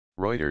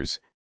Reuters,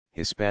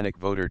 Hispanic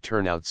voter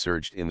turnout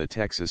surged in the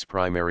Texas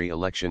primary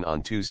election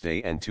on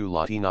Tuesday and two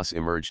Latinas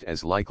emerged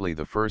as likely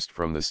the first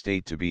from the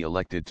state to be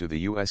elected to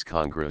the U.S.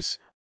 Congress,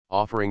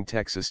 offering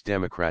Texas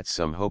Democrats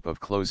some hope of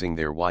closing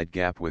their wide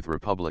gap with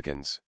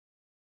Republicans.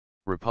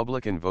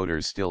 Republican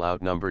voters still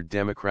outnumbered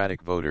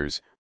Democratic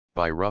voters,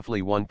 by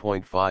roughly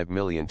 1.5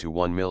 million to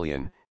 1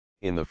 million,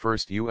 in the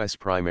first U.S.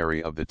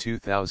 primary of the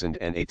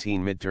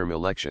 2018 midterm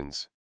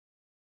elections.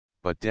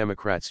 But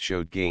Democrats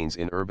showed gains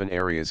in urban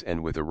areas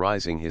and with a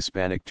rising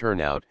Hispanic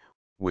turnout,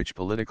 which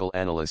political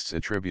analysts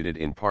attributed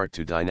in part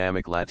to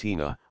dynamic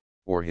Latina,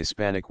 or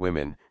Hispanic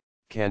women,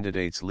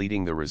 candidates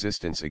leading the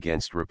resistance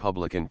against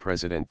Republican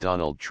President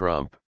Donald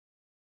Trump.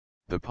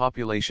 The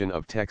population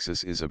of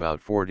Texas is about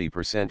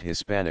 40%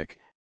 Hispanic,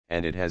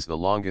 and it has the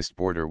longest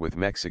border with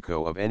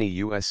Mexico of any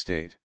U.S.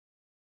 state.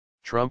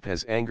 Trump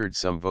has angered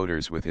some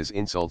voters with his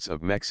insults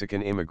of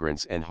Mexican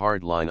immigrants and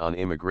hard line on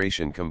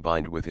immigration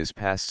combined with his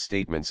past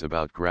statements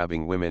about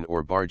grabbing women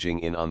or barging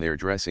in on their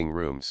dressing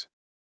rooms.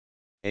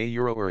 At a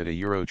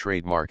Euro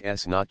trademark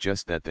not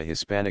just that the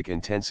Hispanic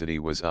intensity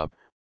was up,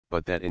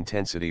 but that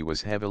intensity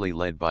was heavily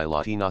led by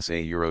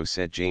Latinas.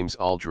 Said James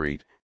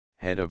Aldrete,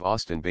 head of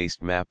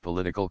Austin-based MAP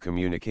Political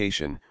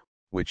Communication,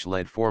 which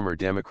led former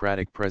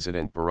Democratic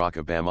President Barack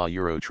Obama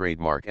Euro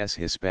trademark's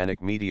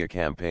Hispanic media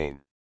campaign.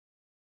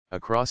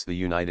 Across the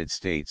United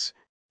States,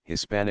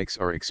 Hispanics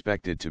are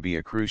expected to be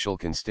a crucial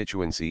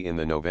constituency in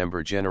the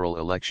November general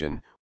election,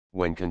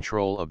 when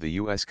control of the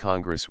U.S.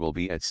 Congress will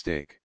be at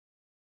stake.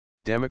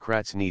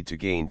 Democrats need to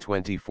gain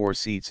 24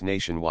 seats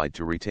nationwide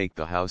to retake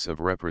the House of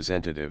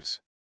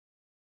Representatives.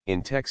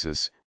 In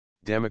Texas,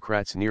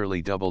 Democrats nearly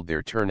doubled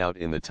their turnout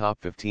in the top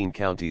 15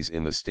 counties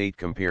in the state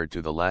compared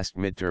to the last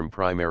midterm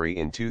primary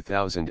in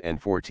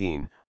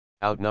 2014,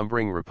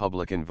 outnumbering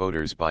Republican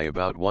voters by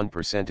about 1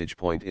 percentage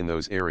point in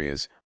those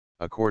areas,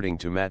 according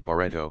to Matt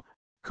Barreto,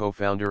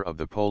 co-founder of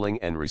the polling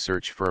and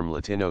research firm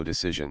Latino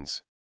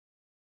Decisions.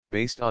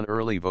 Based on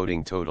early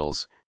voting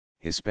totals,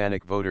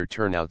 Hispanic voter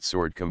turnout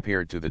soared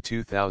compared to the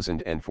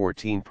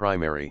 2014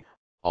 primary,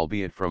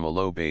 albeit from a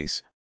low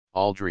base,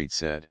 Aldrete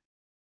said.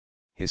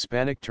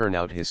 Hispanic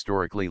turnout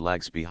historically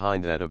lags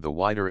behind that of the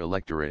wider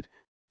electorate,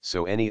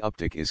 so any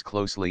uptick is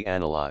closely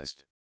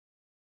analyzed.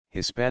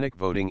 Hispanic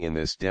voting in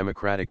this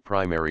Democratic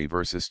primary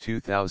versus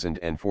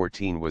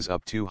 2014 was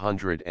up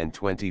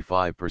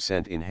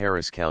 225% in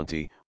Harris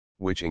County,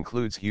 which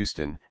includes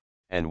Houston,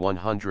 and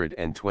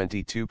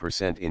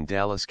 122% in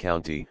Dallas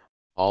County,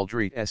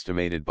 Aldrete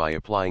estimated by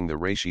applying the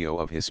ratio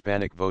of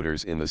Hispanic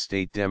voters in the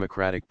state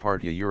Democratic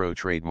Party Euro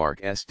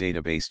trademark's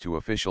database to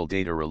official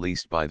data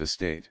released by the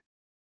state.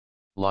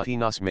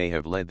 Latinas may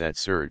have led that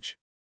surge.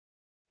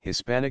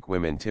 Hispanic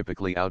women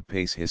typically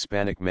outpace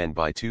Hispanic men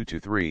by 2 to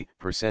 3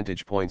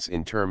 percentage points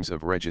in terms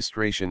of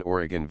registration.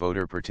 Oregon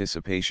voter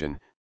participation,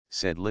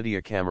 said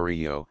Lydia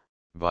Camarillo,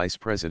 vice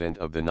president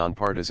of the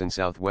nonpartisan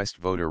Southwest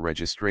Voter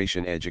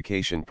Registration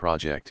Education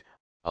Project,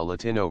 a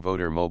Latino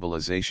voter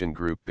mobilization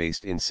group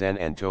based in San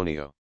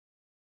Antonio.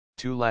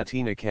 Two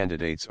Latina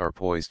candidates are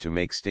poised to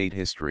make state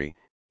history,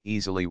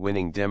 easily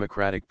winning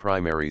Democratic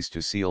primaries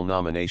to seal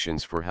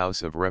nominations for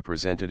House of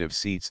Representatives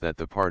seats that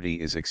the party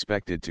is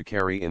expected to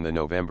carry in the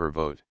November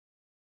vote.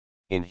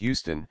 In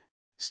Houston,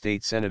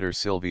 State Senator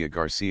Sylvia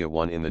Garcia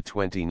won in the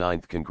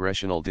 29th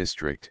Congressional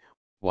District,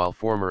 while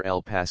former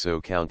El Paso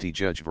County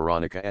Judge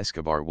Veronica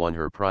Escobar won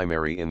her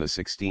primary in the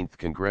 16th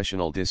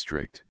Congressional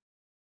District.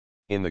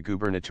 In the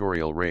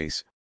gubernatorial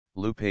race,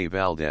 Lupe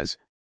Valdez,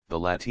 the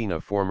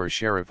Latina former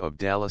sheriff of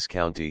Dallas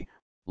County,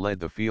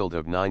 led the field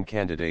of 9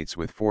 candidates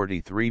with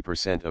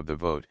 43% of the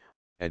vote,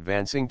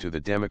 advancing to the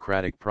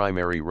Democratic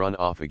primary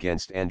runoff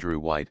against Andrew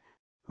White,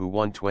 who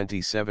won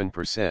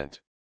 27%.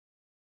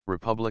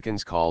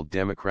 Republicans called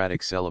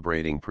Democratic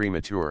celebrating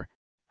premature,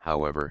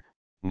 however,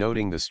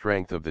 noting the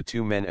strength of the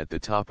two men at the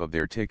top of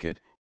their ticket,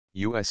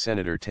 U.S.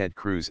 Senator Ted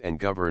Cruz and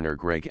Governor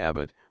Greg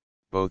Abbott,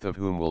 both of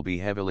whom will be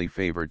heavily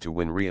favored to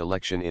win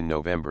re-election in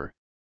November.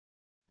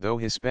 Though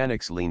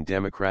Hispanics lean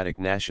Democratic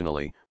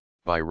nationally,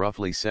 by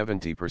roughly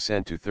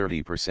 70% to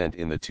 30%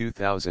 in the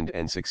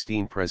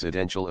 2016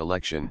 presidential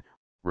election,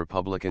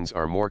 Republicans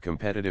are more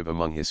competitive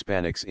among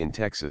Hispanics in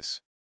Texas.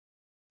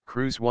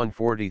 Cruz won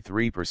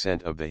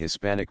 43% of the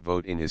Hispanic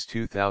vote in his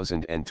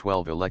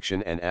 2012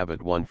 election and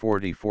Abbott won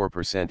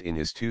 44% in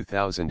his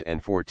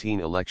 2014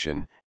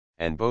 election,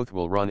 and both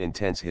will run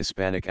intense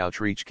Hispanic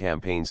outreach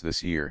campaigns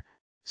this year,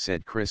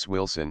 said Chris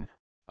Wilson,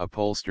 a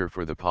pollster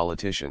for the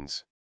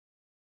Politicians.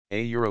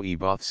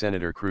 Both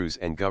Senator Cruz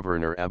and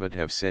Governor Abbott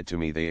have said to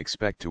me they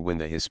expect to win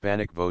the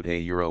Hispanic vote.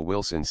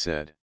 Wilson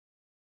said.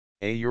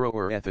 A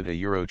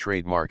Euro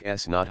trademark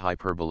not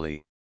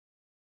hyperbole.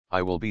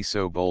 I will be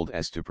so bold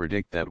as to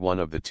predict that one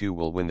of the two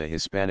will win the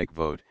Hispanic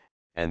vote,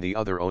 and the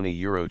other only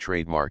Euro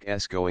trademark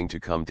going to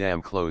come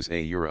damn close.